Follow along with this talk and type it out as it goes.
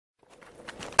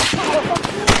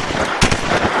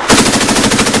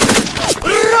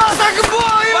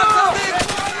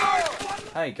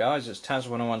Hey guys, it's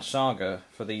Taz101 Saga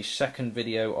for the second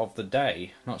video of the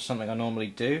day. Not something I normally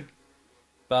do,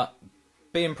 but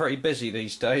being pretty busy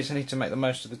these days, I need to make the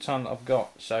most of the time that I've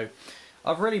got. So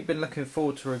I've really been looking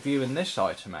forward to reviewing this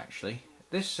item actually.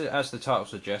 This, as the title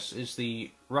suggests, is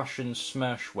the Russian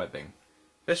SMERSH Webbing.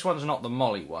 This one's not the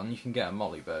Molly one, you can get a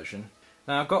Molly version.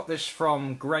 Now I got this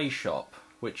from Grey Shop,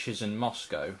 which is in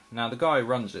Moscow. Now the guy who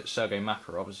runs it, Sergey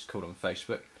Makarov, as he's called on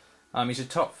Facebook. He's a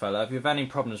top fella. If you have any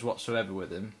problems whatsoever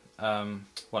with him, well,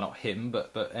 not him,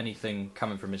 but anything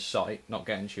coming from his site, not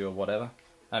getting to you or whatever,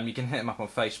 you can hit him up on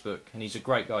Facebook, and he's a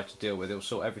great guy to deal with. He'll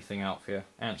sort everything out for you,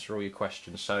 answer all your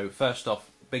questions. So first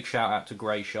off, big shout out to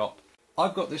Grey Shop.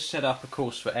 I've got this set up, of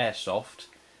course, for airsoft.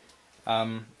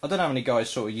 I don't know how many guys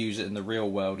sort of use it in the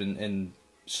real world in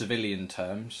civilian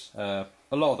terms. A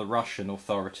lot of the Russian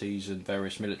authorities and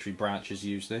various military branches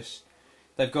use this.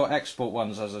 They've got export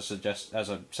ones, as I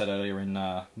said earlier,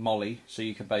 in Molly, so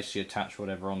you can basically attach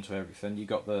whatever onto everything. You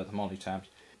got the Molly tabs.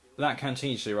 That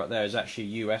canteen you see right there is actually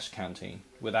a US canteen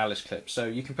with Alice clips, so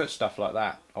you can put stuff like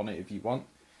that on it if you want.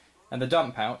 And the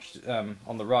dump pouch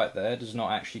on the right there does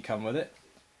not actually come with it.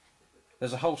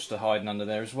 There's a holster hiding under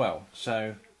there as well,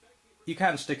 so you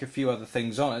can stick a few other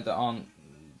things on it that aren't,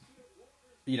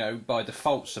 you know, by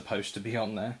default supposed to be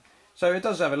on there. So it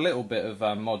does have a little bit of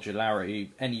modularity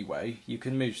anyway. You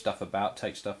can move stuff about,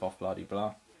 take stuff off, blah de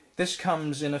blah. This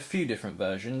comes in a few different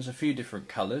versions, a few different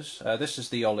colours. This is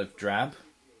the olive drab,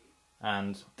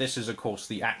 and this is of course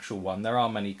the actual one. There are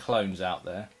many clones out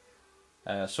there,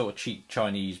 sort of cheap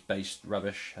Chinese based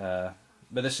rubbish, but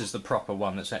this is the proper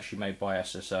one that's actually made by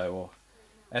SSO or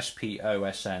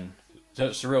SPOSN. So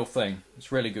it's the real thing.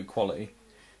 It's really good quality.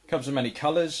 Comes in many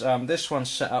colours. This one's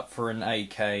set up for an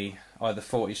AK either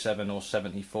 47 or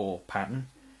 74 pattern.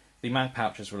 The mag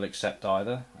pouches will accept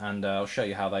either, and I'll show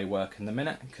you how they work in a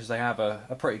minute, because they have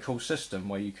a pretty cool system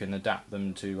where you can adapt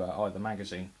them to either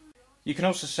magazine. You can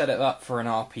also set it up for an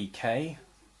RPK,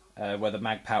 where the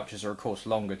mag pouches are of course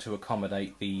longer to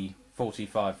accommodate the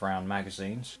 45 round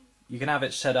magazines. You can have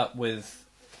it set up with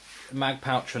a mag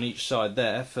pouch on each side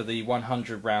there for the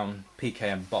 100 round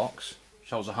PKM box.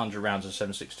 Holds 100 rounds of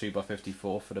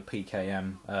 7.62x54 for the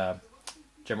PKM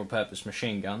general purpose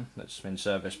machine gun that's been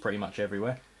serviced pretty much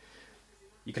everywhere.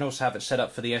 You can also have it set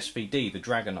up for the SVD, the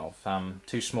Dragunov,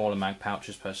 two smaller mag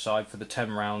pouches per side for the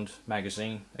 10 round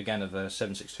magazine, again of the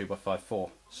 7.62x54.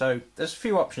 So there's a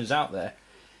few options out there,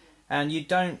 and you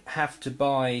don't have to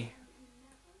buy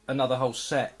another whole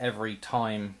set every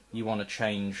time you want to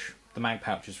change the mag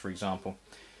pouches, for example.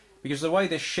 Because the way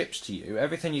this ships to you,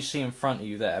 everything you see in front of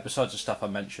you there, besides the stuff I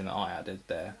mentioned that I added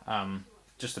there,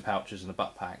 just the pouches and the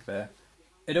butt pack there,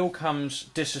 it all comes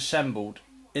disassembled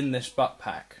in this butt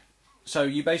pack. So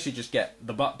you basically just get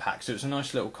the butt pack, so it's a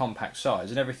nice little compact size,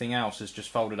 and everything else is just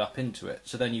folded up into it,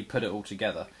 so then you put it all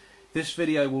together. This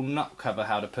video will not cover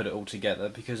how to put it all together,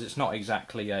 because it's not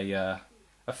exactly a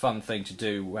fun thing to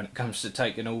do when it comes to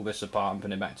taking all this apart and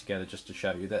putting it back together, just to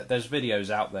show you that there's videos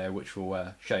out there which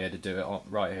will show you how to do it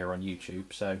right here on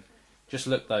YouTube, so just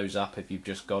look those up if you've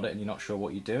just got it and you're not sure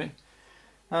what you're doing.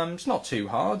 It's not too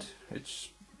hard. It's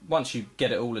once you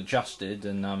get it all adjusted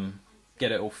and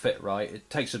get it all fit right, it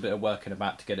takes a bit of working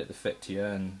about to get it to fit to you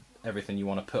and everything you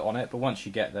want to put on it, but once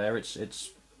you get there it's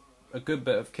a good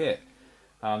bit of kit.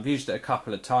 I've used it a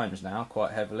couple of times now,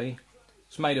 quite heavily.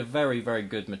 It's made of very, very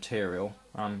good material.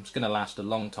 It's going to last a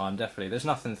long time, definitely. There's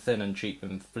nothing thin and cheap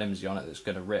and flimsy on it that's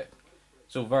going to rip.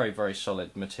 It's all very, very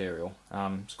solid material.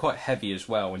 It's quite heavy as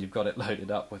well when you've got it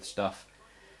loaded up with stuff.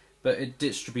 But it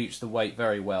distributes the weight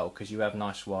very well because you have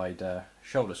nice wide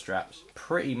shoulder straps.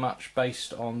 Pretty much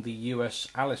based on the US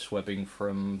Alice webbing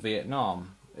from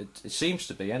Vietnam. It seems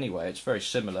to be anyway. It's very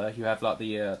similar. You have like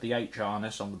the H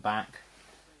harness on the back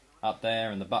up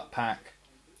there and the butt pack.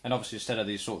 And obviously instead of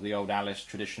these sort of the old Alice,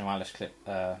 traditional Alice clip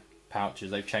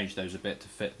pouches, they've changed those a bit to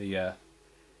fit the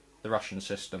Russian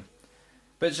system.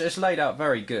 But it's laid out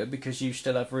very good because you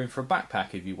still have room for a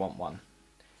backpack if you want one.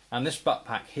 And this butt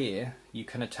pack here, you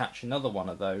can attach another one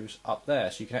of those up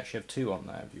there, so you can actually have two on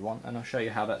there if you want, and I'll show you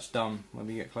how that's done when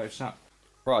we get close up.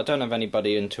 Right, I don't have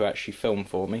anybody in to actually film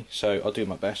for me, so I'll do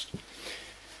my best.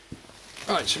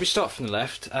 Right, so we start from the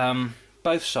left.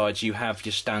 Both sides you have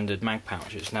your standard mag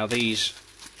pouches. Now these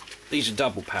are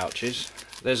double pouches.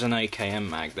 There's an AKM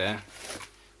mag there,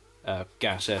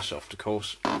 gas airsoft of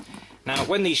course. Now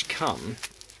when these come,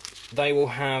 they will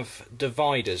have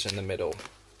dividers in the middle,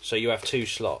 so you have two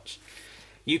slots.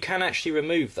 You can actually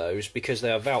remove those because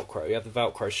they are Velcro. You have the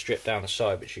Velcro stripped down the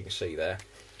side, which you can see there.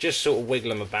 Just sort of wiggle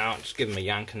them about, just give them a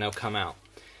yank and they'll come out.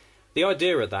 The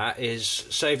idea of that is,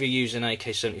 say if you're using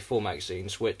AK-74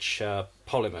 magazines, which are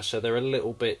polymer, so they're a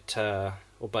little bit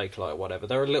or Bakelite or whatever,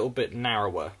 they're a little bit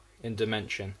narrower in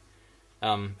dimension,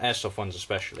 airsoft ones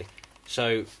especially.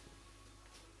 So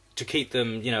to keep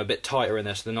them, you know, a bit tighter in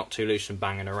there so they're not too loose and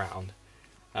banging around,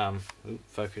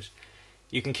 focus,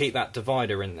 you can keep that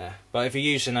divider in there. But if you're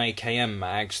using AKM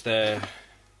mags, they're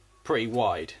pretty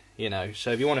wide, you know,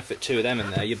 so if you want to fit 2 of them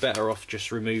in there, you're better off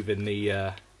just removing the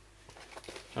I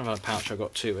don't know, pouch I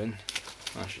got 2 in.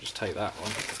 I should just take that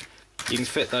one. You can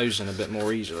fit those in a bit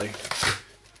more easily,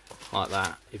 like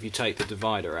that, if you take the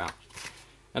divider out.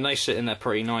 And they sit in there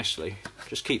pretty nicely.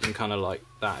 Just keep them kind of like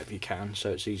that if you can, so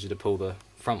it's easy to pull the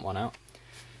front one out.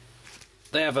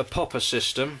 They have a popper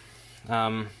system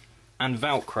and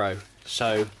Velcro,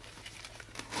 so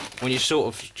when you're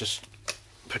sort of just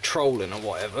patrolling or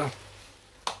whatever,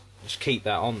 just keep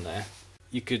that on there.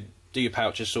 You could do your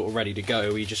pouches sort of ready to go,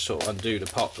 where you just sort of undo the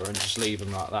popper and just leave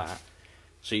them like that,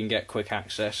 so you can get quick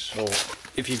access. Or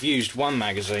if you've used one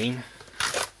magazine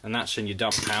and that's in your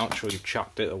dump pouch, or you've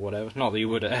chucked it or whatever, not that you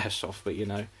would at airsoft, but you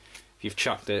know, if you've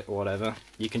chucked it or whatever,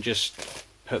 you can just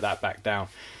put that back down.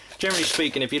 Generally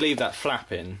speaking, if you leave that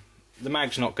flap in, the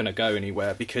mag's not going to go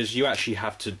anywhere, because you actually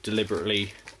have to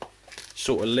deliberately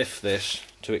sort of lift this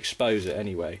to expose it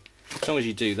anyway. As long as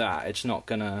you do that, it's not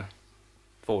going to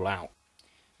fall out.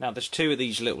 Now there's 2 of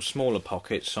these little smaller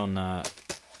pockets on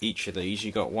each of these.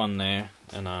 You got one there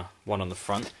and one on the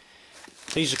front.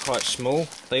 These are quite small.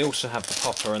 They also have the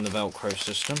popper and the Velcro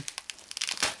system.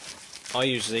 I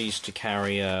use these to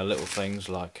carry little things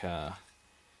like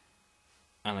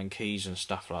Allen keys and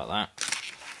stuff like that,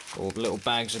 or little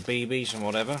bags of BBs and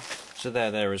whatever, so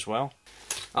they're there as well.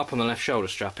 Up on the left shoulder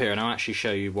strap here, and I'll actually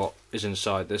show you what is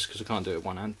inside this because I can't do it with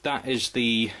one hand. That is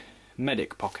the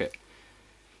medic pocket.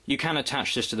 You can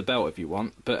attach this to the belt if you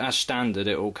want, but as standard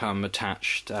it will come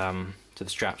attached to the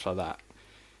straps like that.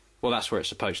 Well, that's where it's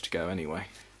supposed to go anyway.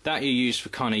 That you use for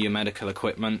kind of your medical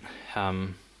equipment,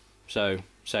 so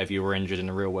say if you were injured in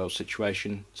a real world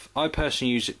situation. I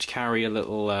personally use it to carry a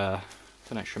little, I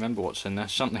don't actually remember what's in there,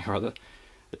 something or other,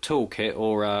 a toolkit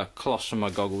or cloths for my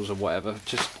goggles or whatever,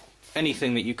 just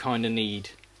anything that you kind of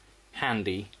need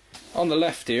handy. On the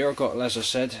left here I've got, as I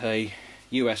said, a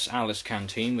US Alice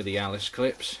canteen with the Alice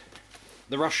clips.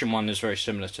 The Russian one is very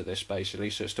similar to this basically,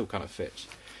 so it still kind of fits.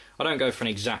 I don't go for an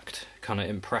exact kind of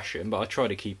impression, but I try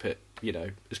to keep it, you know,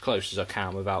 as close as I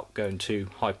can without going too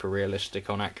hyper realistic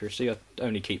on accuracy. I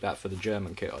only keep that for the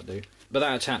German kit I do. But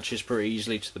that attaches pretty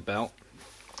easily to the belt.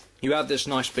 You add this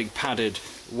nice big padded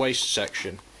waist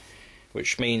section,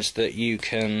 which means that you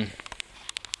can,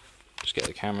 just get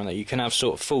the camera there, you can have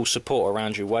sort of full support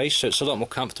around your waist, so it's a lot more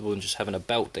comfortable than just having a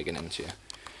belt digging into you.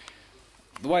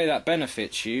 The way that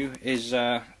benefits you is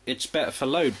it's better for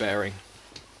load bearing.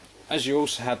 As you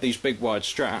also have these big wide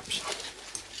straps,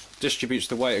 distributes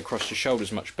the weight across your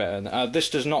shoulders much better. This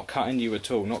does not cut into you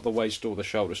at all, not the waist or the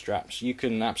shoulder straps. You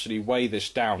can absolutely weigh this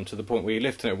down to the point where you're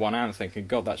lifting it with one hand thinking,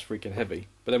 God, that's freaking heavy.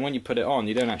 But then when you put it on,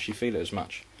 you don't actually feel it as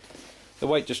much. The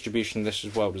weight distribution of this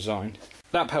is well designed.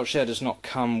 That pouch there does not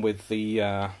come with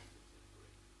the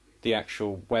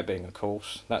actual webbing, of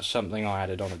course. That's something I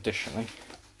added on additionally.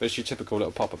 But it's your typical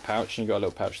little popper pouch, and you've got a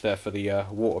little pouch there for the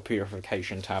water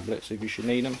purification tablets if you should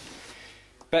need them.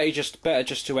 Better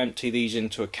just to empty these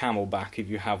into a Camelback if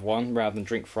you have one, rather than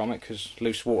drink from it, because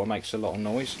loose water makes a lot of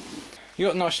noise. You've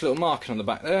got a nice little marking on the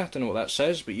back there, don't know what that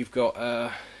says, but you've got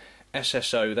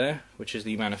SSO there, which is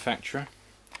the manufacturer.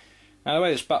 Now the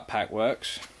way this butt pack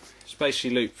works, it's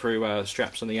basically looped through the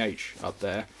straps on the H up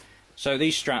there. So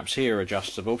these straps here are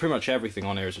adjustable, pretty much everything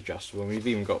on here is adjustable, and we've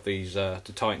even got these to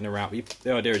tighten around.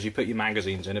 The idea is you put your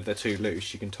magazines in, if they're too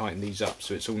loose you can tighten these up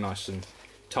so it's all nice and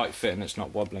tight fit and it's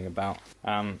not wobbling about.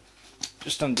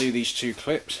 Just undo these 2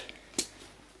 clips,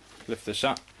 lift this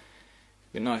up,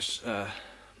 get nice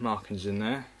markings in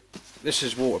there. This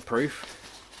is waterproof,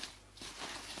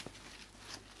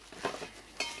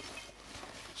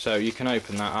 so you can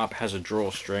open that up, it has a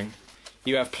drawstring.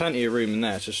 You have plenty of room in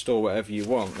there to store whatever you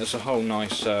want. There's a whole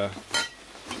nice, it's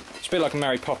a bit like a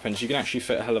Mary Poppins, you can actually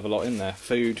fit a hell of a lot in there.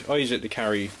 Food, I use it to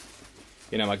carry,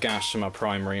 you know, my gas and my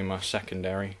primary and my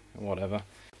secondary and whatever.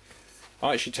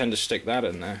 I actually tend to stick that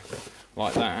in there,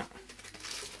 like that,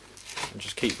 and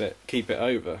just keep it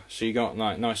over, so you got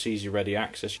like nice easy ready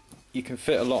access. You can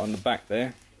fit a lot in the back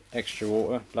there, extra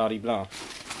water, blah de blah.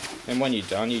 And when you're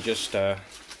done you just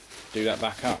do that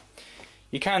back up.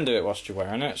 You can do it whilst you're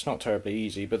wearing it, it's not terribly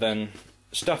easy, but then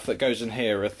stuff that goes in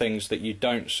here are things that you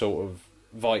don't sort of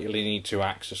vitally need to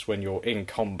access when you're in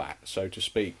combat, so to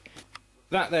speak.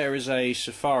 That there is a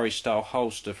safari style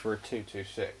holster for a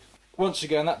 226. Once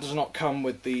again, that does not come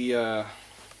with the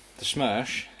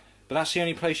SMERSH, but that's the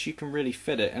only place you can really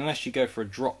fit it, unless you go for a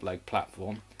drop leg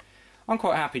platform. I'm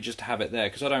quite happy just to have it there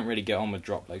because I don't really get on with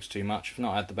drop legs too much. I've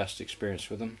not had the best experience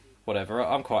with them. Whatever,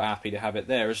 I'm quite happy to have it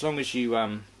there. As long as you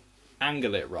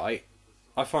angle it right,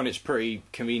 I find it's pretty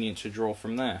convenient to draw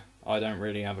from there. I don't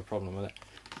really have a problem with it.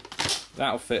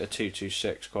 That'll fit a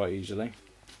 226 quite easily.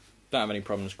 Don't have any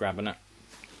problems grabbing it.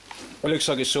 It looks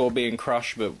like it's sort of being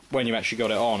crushed, but when you actually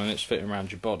got it on and it's fitting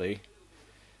around your body,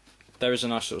 there is a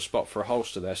nice little spot for a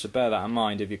holster there, so bear that in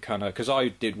mind if you kind of... Because I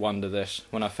did wonder this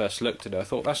when I first looked at it. I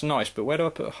thought, that's nice, but where do I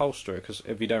put a holster? Because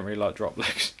if you don't really like drop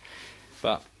legs.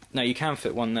 But, no, you can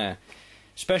fit one there.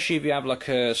 Especially if you have like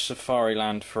a Safari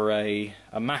Land for a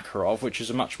Makarov, which is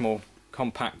a much more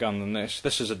compact gun than this.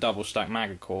 This is a double stack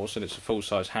mag, of course, and it's a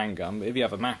full-size handgun. But if you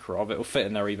have a Makarov, it'll fit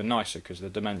in there even nicer because the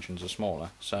dimensions are smaller.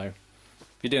 So,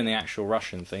 if you're doing the actual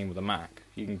Russian theme with a Mac,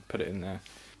 you can put it in there.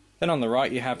 Then on the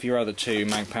right you have your other two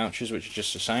mag pouches, which are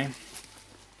just the same.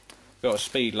 Got a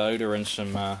speed loader and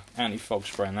some anti-fog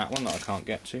spray in that one that I can't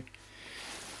get to.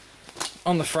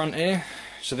 On the front here,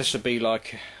 so this would be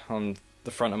like on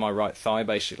the front of my right thigh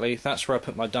basically, that's where I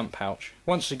put my dump pouch.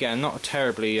 Once again, not a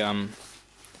terribly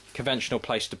conventional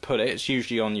place to put it. It's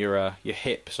usually on your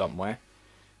hip somewhere,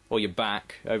 or your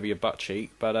back, over your butt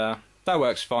cheek, but that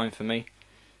works fine for me.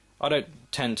 I don't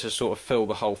tend to sort of fill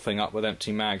the whole thing up with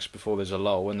empty mags before there's a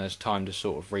lull and there's time to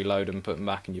sort of reload and put them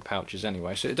back in your pouches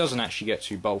anyway, so it doesn't actually get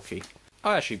too bulky.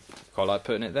 I actually quite like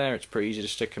putting it there, it's pretty easy to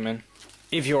stick them in.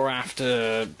 If you're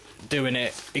after doing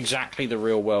it exactly the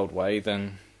real world way,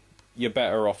 then you're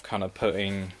better off kind of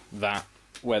putting that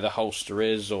where the holster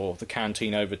is, or the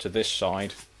canteen over to this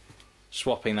side,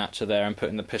 swapping that to there and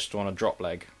putting the pistol on a drop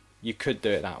leg. You could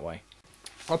do it that way.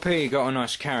 Up here you got a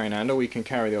nice carrying handle, you can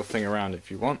carry the whole thing around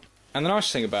if you want. And the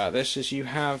nice thing about this is you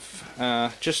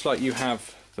have, just like you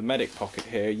have the medic pocket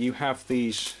here, you have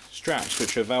these straps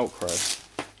which are Velcro.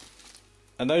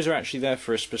 And those are actually there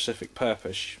for a specific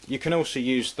purpose. You can also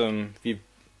use them if you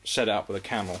set it up with a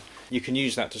camel. You can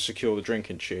use that to secure the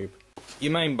drinking tube.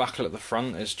 Your main buckle at the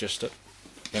front is just a,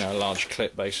 a large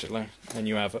clip basically, and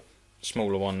you have a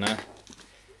smaller one there.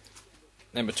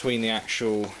 Then between the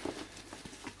actual,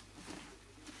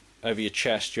 over your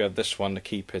chest, you have this one to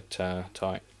keep it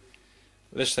tight.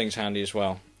 This thing's handy as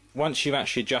well. Once you've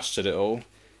actually adjusted it all,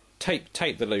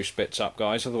 tape the loose bits up,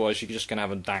 guys, otherwise you're just going to have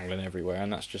them dangling everywhere,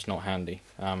 and that's just not handy.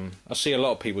 I see a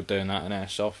lot of people doing that in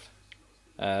airsoft.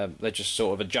 They just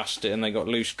sort of adjust it and they got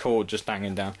loose cord just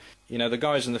hanging down. You know, the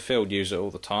guys in the field use it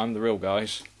all the time, the real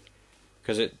guys,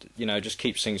 because it, just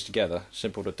keeps things together.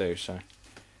 Simple to do, so a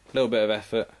little bit of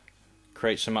effort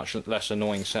creates a much less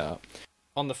annoying setup.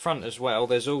 On the front as well,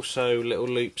 there's also little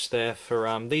loops there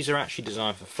for, these are actually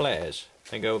designed for flares.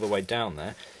 They go all the way down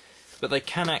there, but they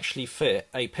can actually fit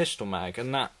a pistol mag,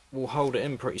 and that will hold it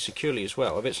in pretty securely as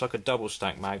well. If it's like a double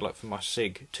stack mag, like for my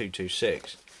SIG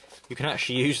 226, you can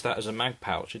actually use that as a mag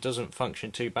pouch. It doesn't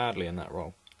function too badly in that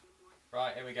role.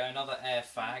 Right, here we go, another air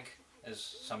fag, as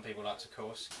some people like to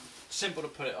call it. Simple to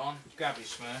put it on, grab your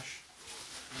SMERSH,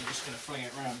 and you're just going to fling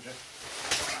it around you.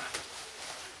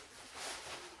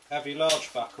 Have your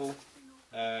large buckle,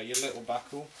 your little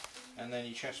buckle, and then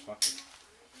your chest buckle.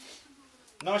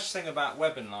 Nice thing about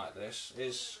webbing like this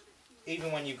is,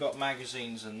 even when you've got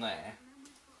magazines in there,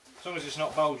 as long as it's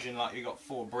not bulging like you've got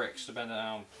 4 bricks, depending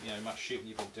on how much shooting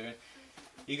you've been doing,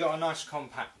 you've got a nice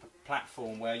compact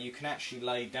platform where you can actually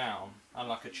lay down,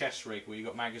 unlike a chest rig where you've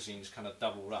got magazines kind of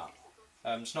doubled up.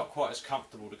 It's not quite as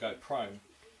comfortable to go prone.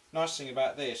 Nice thing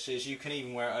about this is you can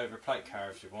even wear it over a plate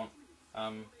carrier if you want.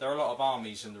 There are a lot of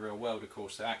armies in the real world, of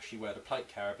course, that actually wear the plate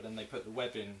carrier, but then they put the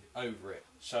webbing over it,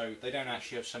 so they don't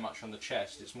actually have so much on the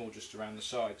chest, it's more just around the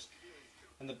sides.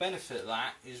 And the benefit of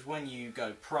that is when you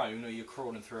go prone, or you're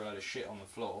crawling through a load of shit on the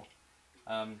floor,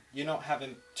 you're not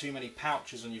having too many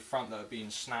pouches on your front that are being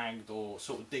snagged or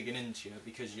sort of digging into you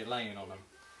because you're laying on them.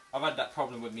 I've had that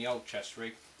problem with my old chest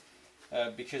rig,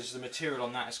 because the material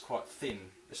on that is quite thin.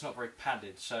 It's not very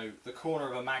padded, so the corner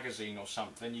of a magazine or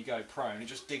something, you go prone, it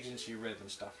just digs into your rib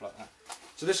and stuff like that.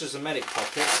 So this is a medic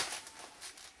pocket.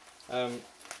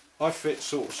 I fit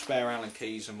sort of spare Allen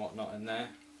keys and whatnot in there.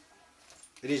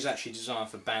 It is actually designed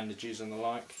for bandages and the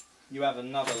like. You have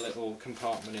another little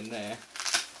compartment in there,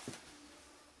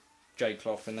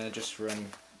 J-cloth in there just for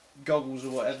goggles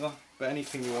or whatever, but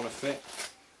anything you want to fit,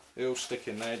 it'll stick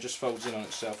in there, it just folds in on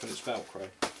itself and it's Velcro.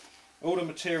 All the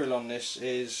material on this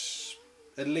is,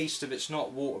 at least if it's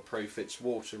not waterproof, it's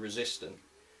water resistant.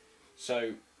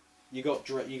 So you got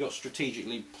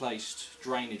strategically placed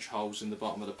drainage holes in the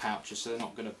bottom of the pouches, so they're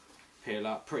not going to peel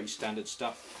up. Pretty standard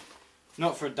stuff.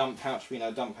 Not for a dump pouch, we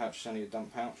know dump pouch is only a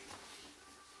dump pouch.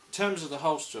 In terms of the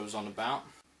holster I was on about,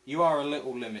 you are a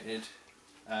little limited.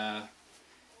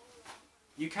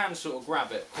 you can sort of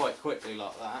grab it quite quickly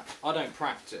like that. I don't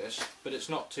practice, but it's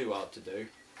not too hard to do.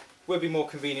 Would be more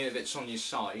convenient if it's on your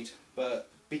side, but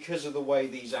because of the way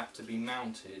these have to be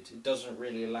mounted, it doesn't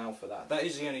really allow for that. That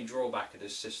is the only drawback of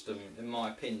this system, in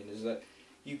my opinion, is that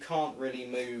you can't really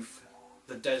move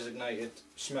the designated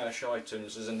SMERSH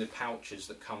items, as in the pouches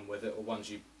that come with it, or ones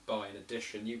you buy in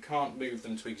addition. You can't move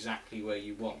them to exactly where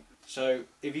you want. So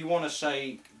if you want to,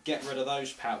 say, get rid of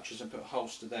those pouches and put a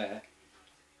holster there,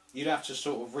 you'd have to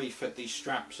sort of refit these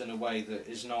straps in a way that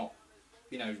is not,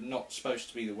 you know, not supposed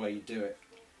to be the way you do it.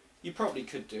 You probably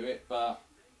could do it, but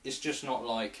it's just not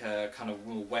like a kind of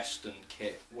real Western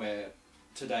kit where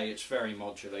today it's very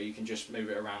modular. You can just move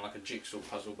it around like a jigsaw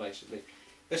puzzle, basically.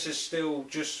 This is still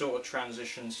just sort of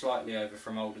transitioned slightly over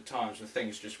from older times when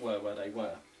things just were where they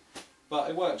were. But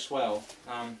it works well.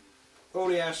 All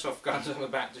the airsoft guns I'm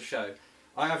about to show,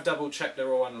 I have double checked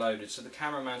they're all unloaded, so the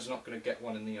cameraman's not going to get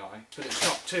one in the eye. But it's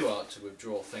not too hard to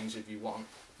withdraw things if you want.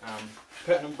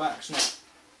 Putting them back's not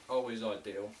always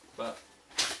ideal, but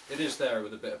it is there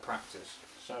with a bit of practice.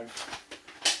 So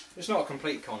it's not a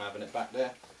complete con having it back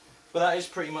there, but that is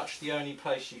pretty much the only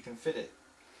place you can fit it.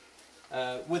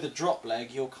 With a drop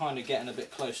leg, you're kind of getting a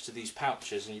bit close to these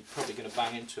pouches, and you're probably going to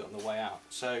bang into it on the way out.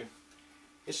 So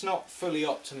it's not fully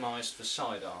optimised for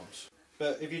sidearms.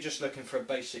 But if you're just looking for a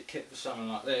basic kit for something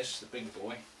like this, the big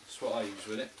boy, that's what I use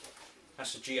with it.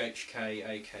 That's a GHK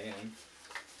AKM.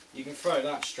 You can throw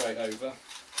that straight over.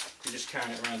 You just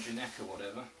carry it around your neck or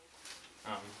whatever.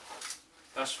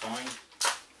 That's fine.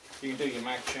 You can do your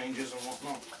mag changes and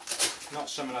whatnot. Not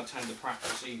something I tend to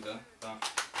practice either, but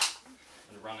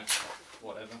and run it,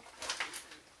 whatever.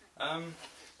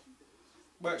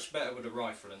 Works better with a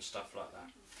rifle and stuff like that.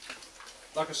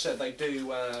 Like I said, they do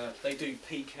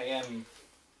PKM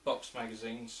box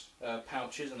magazines,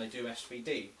 pouches, and they do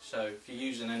SVD. So if you're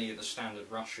using any of the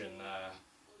standard Russian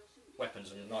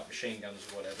weapons and like machine guns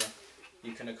or whatever,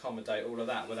 you can accommodate all of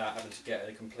that without having to get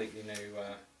a completely new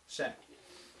set.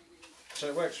 So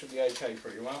it works with the AK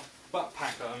pretty well. Butt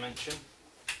pack that I mentioned,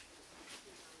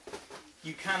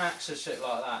 you can access it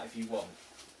like that if you want,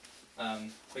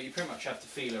 but you pretty much have to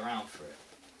feel around for it.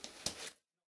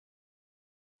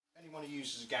 Anyone who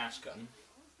uses a gas gun,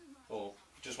 or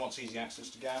just wants easy access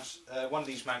to gas, one of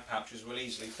these mag pouches will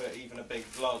easily fit even a big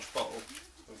large bottle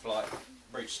of like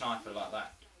Brute Sniper like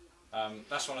that.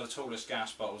 That's one of the tallest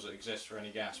gas bottles that exists for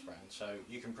any gas brand, so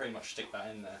you can pretty much stick that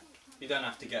in there. You don't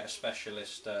have to get a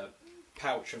specialist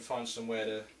pouch and find somewhere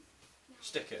to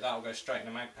stick it. That'll go straight in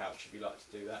a mag pouch if you like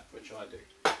to do that, which I do.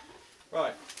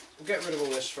 Right, we'll get rid of all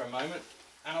this for a moment,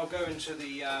 and I'll go into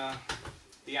the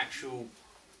actual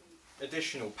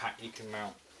additional pack you can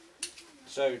mount.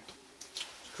 So,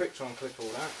 quick to unclip all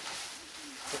that,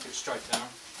 clip it straight down.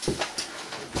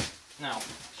 Now,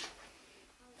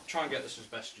 try and get this as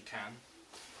best you can.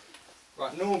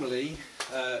 Right, normally,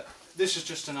 this is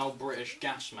just an old British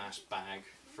gas mask bag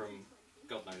from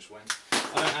God knows when.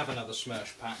 I don't have another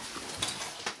SMERSH pack.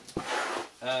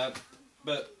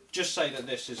 But just say that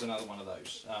this is another one of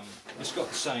those. It's got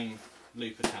the same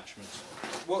loop attachments.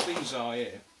 What these are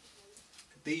here,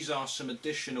 these are some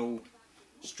additional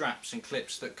straps and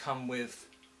clips that come with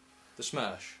the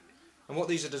SMERSH. And what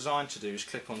these are designed to do is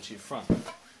clip onto your front.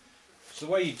 So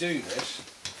the way you do this,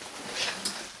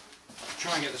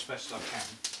 try and get this best I can.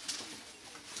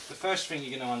 The first thing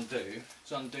you're going to undo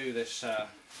is undo this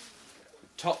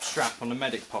top strap on the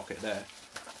medic pocket there.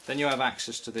 Then you have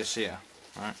access to this here.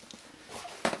 Right.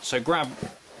 So grab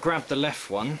the left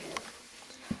one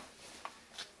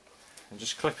and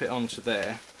just clip it onto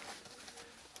there,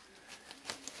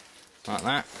 like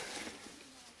that.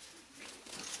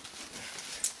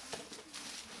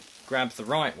 Grab the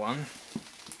right one,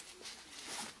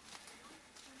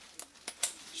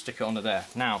 stick it onto there.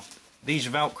 Now, these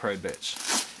Velcro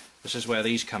bits, this is where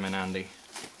these come in handy.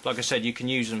 Like I said, you can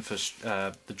use them for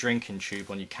the drinking tube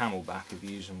on your camelback if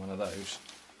you're using one of those.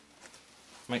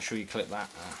 Make sure you clip that,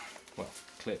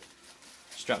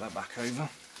 strap that back over.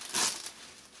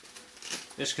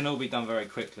 This can all be done very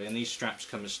quickly, and these straps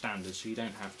come as standard, so you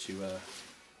don't have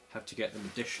to get them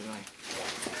additionally.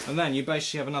 And then you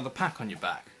basically have another pack on your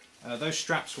back. Those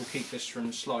straps will keep this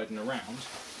from sliding around.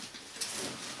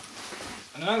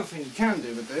 And another thing you can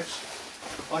do with this,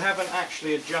 I haven't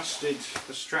actually adjusted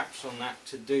the straps on that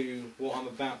to do what I'm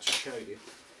about to show you.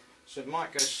 So it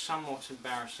might go somewhat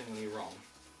embarrassingly wrong,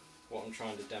 what I'm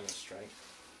trying to demonstrate,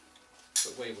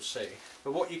 but we will see.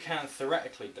 But what you can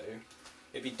theoretically do,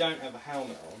 if you don't have a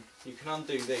helmet on, you can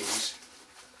undo these.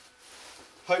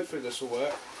 Hopefully this will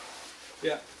work.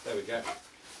 Yeah, there we go.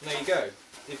 And there you go.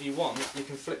 If you want, you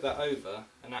can flip that over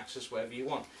and access whatever you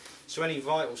want. So any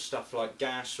vital stuff like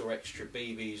gas or extra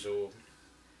BBs or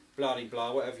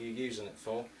blah, whatever you're using it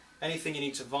for. Anything you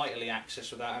need to vitally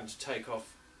access without having to take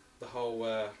off the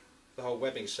whole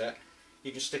webbing set,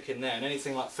 you can stick in there. And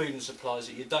anything like food and supplies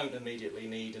that you don't immediately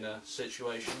need in a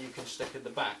situation, you can stick at the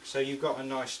back. So you've got a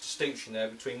nice distinction there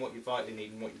between what you vitally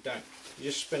need and what you don't. You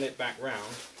just spin it back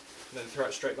round, and then throw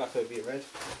it straight back over your head,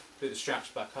 do the straps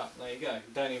back up, and there you go.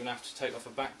 You don't even have to take off a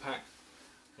backpack,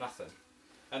 nothing.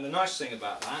 And the nice thing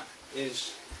about that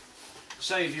is,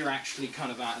 say if you're actually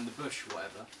kind of out in the bush or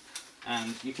whatever,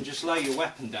 and you can just lay your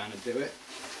weapon down and do it.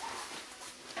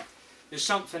 If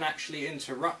something actually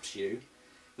interrupts you,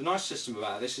 the nice system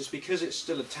about this is because it's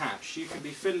still attached, you can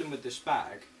be fiddling with this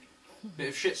bag, but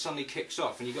if shit suddenly kicks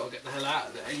off and you've got to get the hell out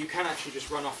of there, you can actually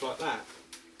just run off like that.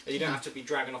 And you don't have to be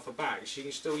dragging off a bag, so you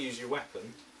can still use your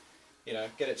weapon, you know,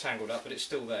 get it tangled up, but it's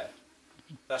still there.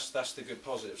 That's the good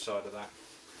positive side of that.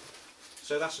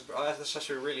 So that's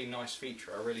a really nice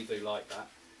feature, I really do like that.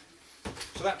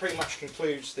 So that pretty much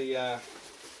concludes the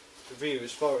review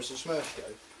as far as the SMERSH go.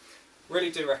 Really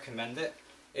do recommend it.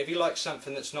 If you like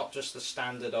something that's not just the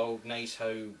standard old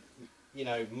NATO, you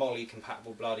know, Molly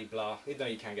compatible blah-de-blah, even though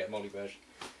you can get a Molly version,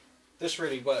 this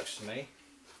really works for me.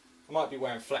 I might be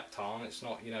wearing Flectarn, it's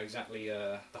not, you know, exactly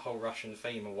the whole Russian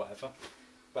theme or whatever,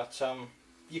 but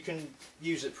you can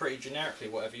use it pretty generically,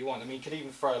 whatever you want. I mean, you can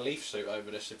even throw a leaf suit over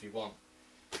this if you want.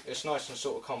 It's nice and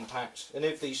sort of compact, and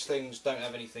if these things don't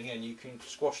have anything in, you can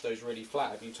squash those really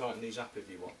flat if you tighten these up if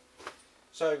you want.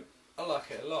 So, I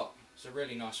like it a lot. It's a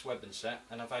really nice webbing set,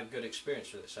 and I've had good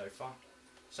experience with it so far.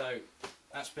 So,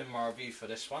 that's been my review for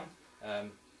this one.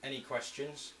 Any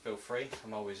questions, feel free,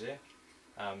 I'm always here.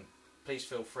 Please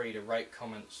feel free to rate,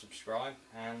 comment, subscribe,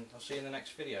 and I'll see you in the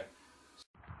next video.